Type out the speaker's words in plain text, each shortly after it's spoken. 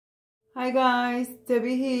Hi guys,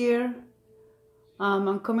 Debbie here.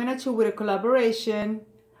 I'm coming at you with a collaboration.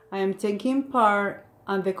 I am taking part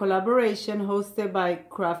on the collaboration hosted by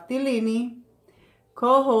Krafty Leeny,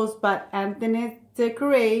 co-host by Anthony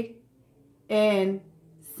Decorate and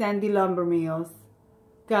Sandy Lumber Mills.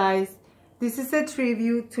 Guys, this is a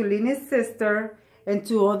tribute to Leeny's sister and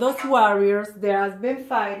to all those warriors that has been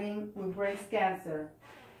fighting with breast cancer.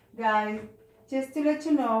 Guys, just to let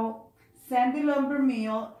you know, Sandy Lumber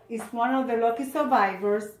Mill is one of the lucky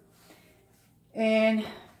survivors, and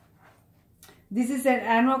this is an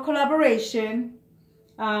annual collaboration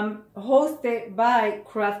hosted by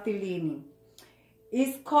Krafty Leeny.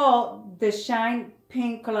 It's called the Shine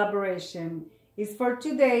Pink Collaboration. It's for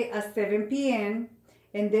today at 7 p.m.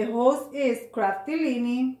 and the host is Krafty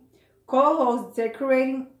Leeny, co-host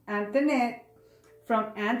Decorating Antoinette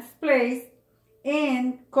from Ant's Place,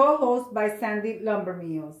 and co-host by Sandy Lumber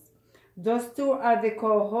Mills. Those two are the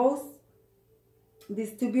co-hosts.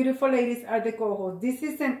 These two beautiful ladies are the co-hosts. This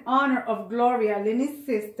is in honor of Gloria Leeny's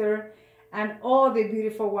sister and all the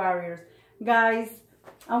beautiful warriors. Guys,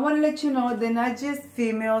 I want to let you know that not just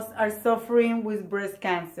females are suffering with breast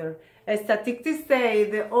cancer. Statistics say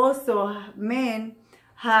that also men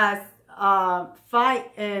has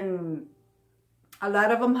fight, and a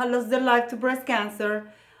lot of them have lost their life to breast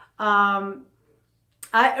cancer. I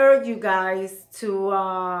urge you guys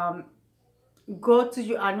to go to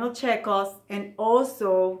your annual checkups and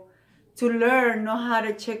also to know how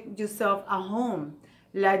to check yourself at home.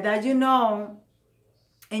 Like that,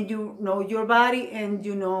 and you know your body, and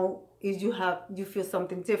you know if you feel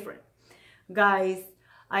something different. Guys,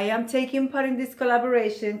 I am taking part in this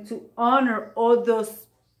collaboration to honor all those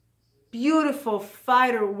beautiful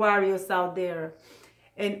fighter warriors out there,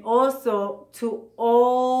 and also to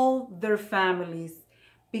all their families,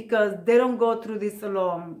 because they don't go through this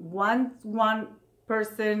alone. One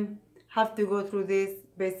person have to go through this,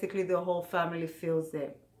 basically the whole family feels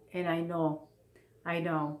it. And I know.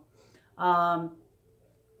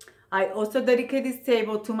 I also dedicate this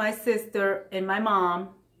table to my sister and my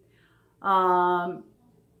mom.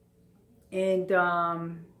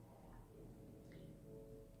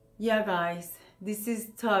 Yeah guys, this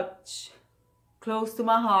is touch close to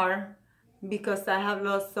my heart because I have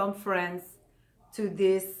lost some friends to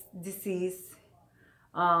this disease.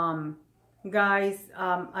 Guys,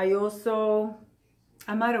 I'm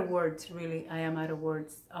out of words, really. I am out of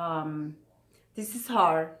words. This is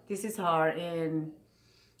hard, and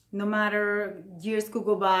no matter years could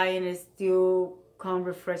go by and it still come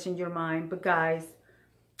refreshing your mind. But guys,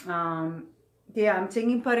 yeah, I'm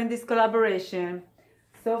taking part in this collaboration.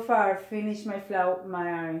 So far I finished my flower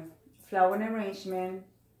arrangement,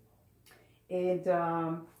 and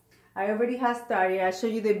I already have started. I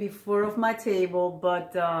showed you the before of my table,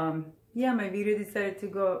 but yeah, my video decided to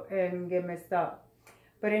go and get messed up.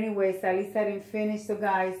 But anyways, at least I didn't finish. So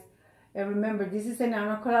guys, and remember, this is an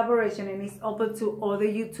annual collaboration and it's open to all the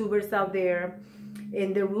YouTubers out there.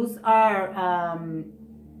 And the rules are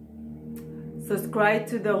subscribe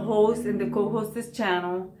to the host and the co-host's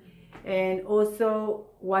channel, and also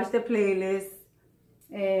watch the playlist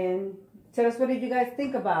and tell us what did you guys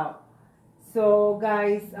think about. So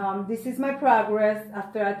guys, this is my progress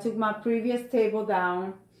after I took my previous table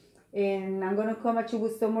down, and I'm gonna come at you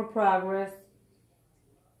with some more progress.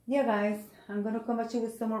 Yeah guys, I'm gonna come at you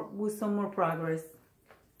with some more progress.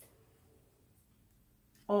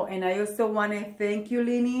 Oh, and I also want to thank you,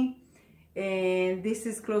 Leeny, and this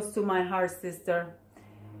is close to my heart, sister.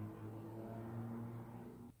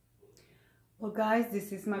 Well guys,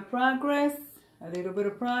 this is my progress, a little bit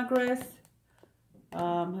of progress.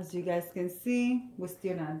 As you guys can see, we're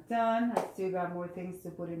still not done. I still got more things to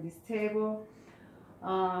put in this table.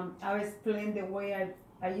 I'll explain the way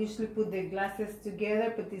I usually put the glasses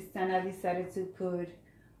together, but this time I decided to put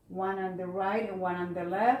one on the right and one on the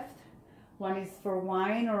left. One is for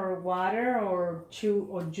wine or water or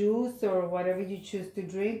juice or whatever you choose to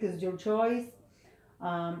drink, is your choice.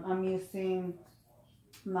 I'm using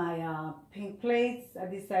my pink plates. I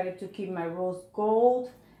decided to keep my rose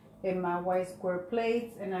gold and my white square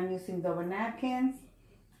plates, and I'm using double napkins.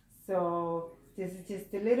 So this is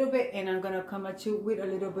just a little bit, and I'm gonna come at you with a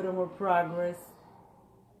little bit of more progress.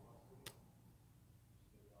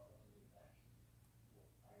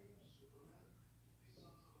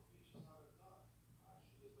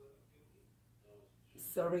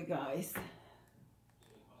 Sorry guys.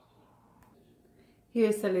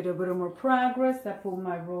 Here's a little bit of more progress. I put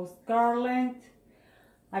my rose garland.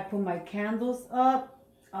 I put my candles up.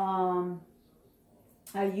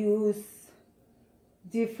 I use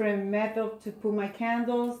different methods to put my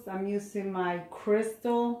candles. I'm using my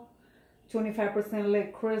crystal 25%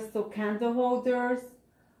 lead crystal candle holders.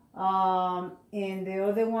 And the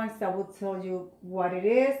other ones, I will tell you what it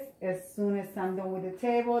is as soon as I'm done with the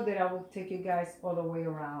table, that I will take you guys all the way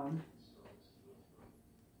around.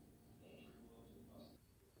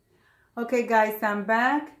 Okay guys, I'm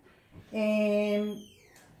back and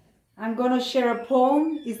I'm gonna share a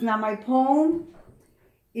poem. It's not my poem.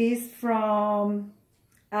 It's from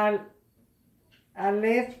Aletha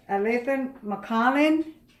McCollin,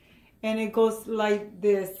 and it goes like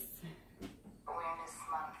this. Awareness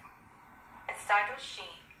Month. Its title She,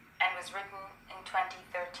 and was written in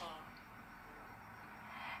 2013.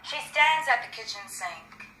 She stands at the kitchen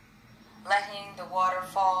sink, letting the water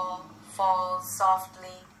fall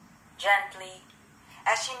softly, gently,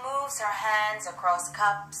 as she moves her hands across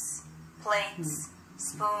cups, plates,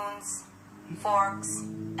 spoons, forks,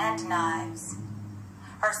 and knives.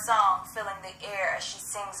 Her song filling the air as she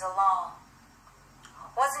sings along.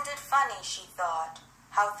 Wasn't it funny, she thought,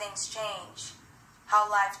 how things change, how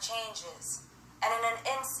life changes, and in an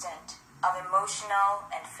instant of emotional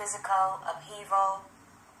and physical upheaval,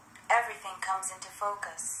 everything comes into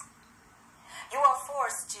focus. You are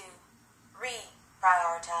forced to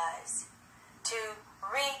reprioritize, to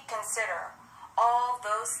reconsider all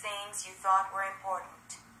those things you thought were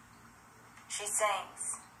important. She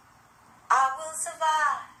sings, I will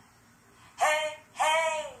survive, hey,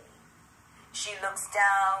 hey. She looks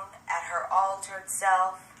down at her altered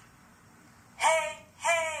self. Hey,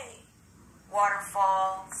 hey,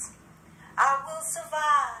 waterfalls, I will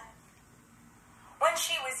survive. When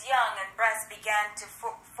she was young and breasts began to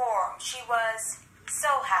form, she was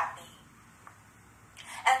so happy.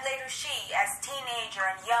 And later she, as teenager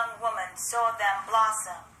and young woman, saw them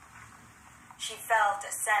blossom. She felt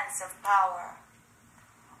a sense of power.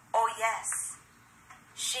 Oh yes,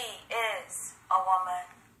 she is a woman.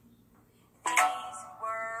 These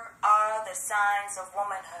are the signs of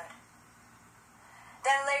womanhood.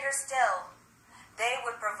 Then later still, they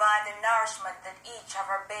would provide the nourishment that each of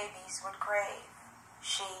her babies would crave.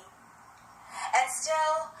 She. And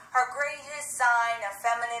still, her greatest sign of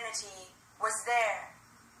femininity was there.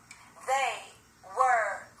 They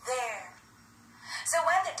were there. So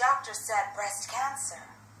when the doctor said breast cancer,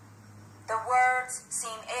 the words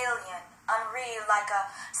seem alien, unreal, like a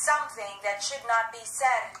something that should not be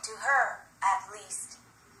said to her, at least.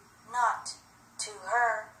 Not to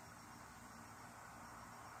her.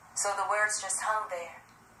 So the words just hung there,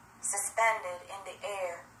 suspended in the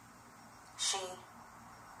air. She'd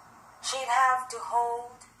have to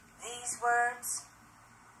hold these words,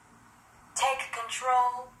 take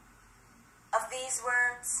control of these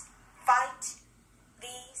words, fight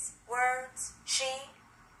these words. She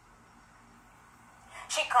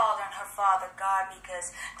called on her father God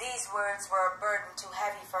because these words were a burden too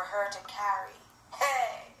heavy for her to carry.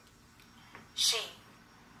 Hey, she,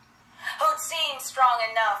 who'd seemed strong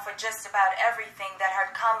enough for just about everything that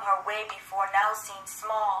had come her way before, now seemed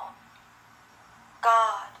small.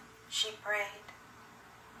 God, she prayed,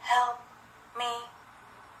 help me.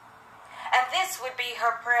 And this would be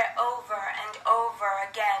her prayer over and over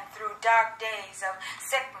again through dark days of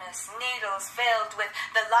sickness, needles filled with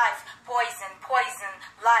the life, poison,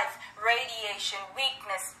 life, radiation,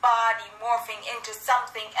 weakness, body morphing into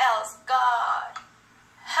something else. God,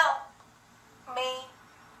 help me.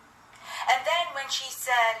 And then when she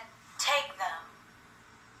said, take them,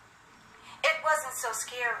 it wasn't so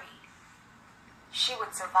scary. She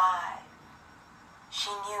would survive.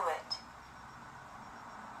 She knew it.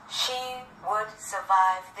 She would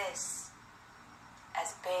survive this.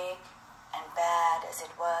 As big and bad as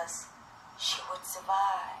it was, she would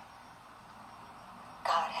survive.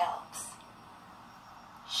 God helps.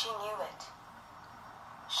 She knew it.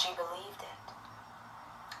 She believed it.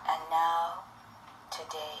 And now,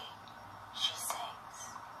 today, she sings.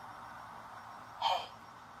 Hey,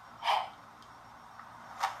 hey.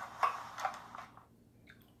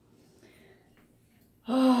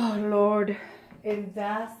 Oh, Lord. And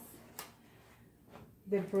that's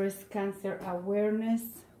the breast cancer awareness,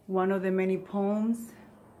 one of the many poems.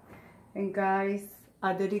 And guys,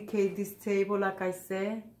 I dedicate this table, like I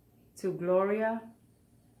said, to Gloria.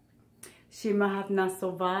 She might have not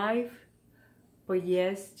survived, but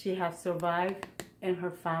yes, she has survived in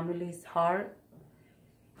her family's heart.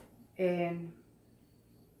 And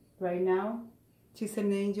right now, she's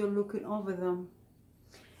an angel looking over them.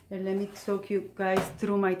 And let me talk you guys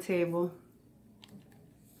through my table.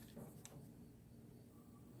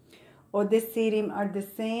 All the seating are the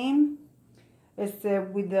same,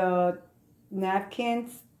 except with the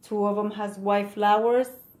napkins. 2 of them has white flowers.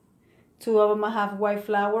 2 of them have white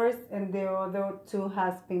flowers, and the other 2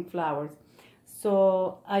 has pink flowers.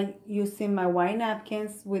 So I using my white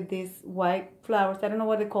napkins with these white flowers. I don't know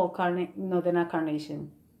what they call no, they're not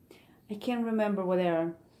carnation. I can't remember what they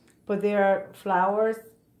are, but they are flowers.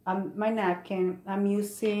 My napkin. I'm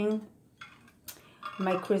using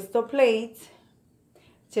my crystal plate,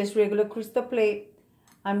 just regular crystal plate.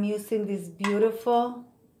 I'm using this beautiful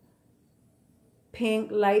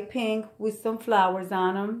pink, light pink with some flowers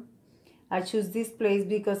on them. I choose this place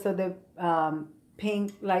because of the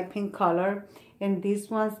pink, light pink color. And these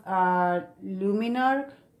ones are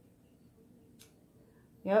Luminar.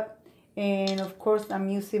 Yep. And of course, I'm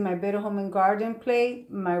using my Better Home and Garden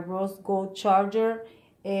plate, my rose gold charger,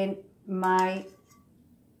 and my,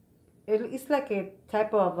 it's like a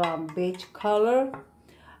type of beige color.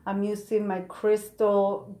 I'm using my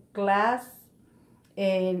crystal glass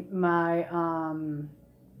and my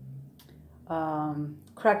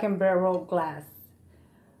Crack and Barrel glass.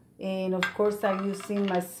 And of course, I'm using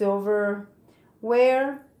my silverware.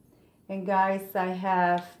 And guys, I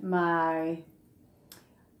have my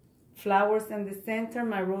flowers in the center,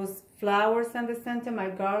 my rose flowers in the center, my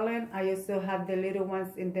garland. I also have the little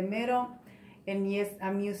ones in the middle. And yes,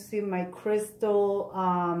 I'm using my crystal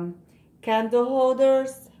candle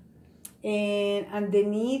holders. And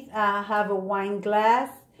underneath, I have a wine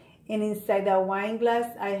glass. And inside that wine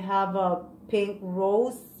glass, I have a pink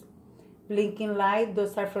rose blinking light.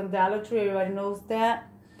 Those are from Dollar Tree, everybody knows that.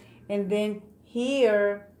 And then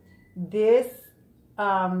here, this,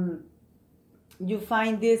 you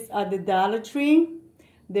find this at the Dollar Tree.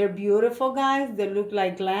 They're beautiful, guys. They look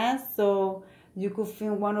like glass. So you could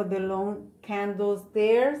fit one of the long candles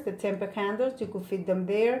there, the temper candles. You could fit them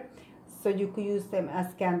there. So you could use them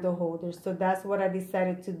as candle holders. So that's what I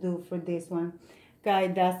decided to do for this one.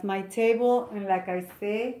 Guys, that's my table. And like I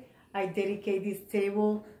say, I dedicate this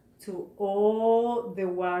table to all the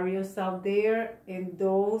warriors out there and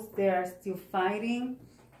those that are still fighting,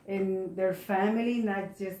 and their family,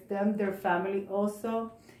 not just them, their family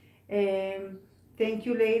also. And thank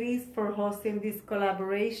you, ladies, for hosting this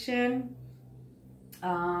collaboration.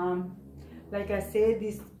 Like I said,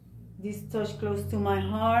 this touch close to my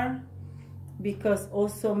heart because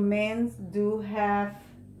also men do have,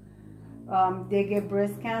 they get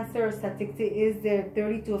breast cancer. Statistic is that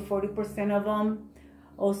 30 to 40% of them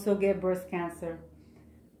also get breast cancer.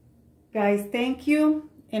 Guys, thank you.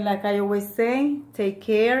 And like I always say, take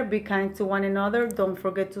care, be kind to one another. Don't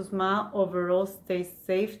forget to smile. Overall, stay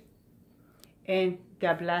safe. And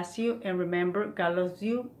God bless you. And remember, God loves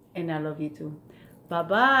you and I love you too.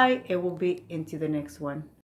 Bye-bye. It will be into the next one.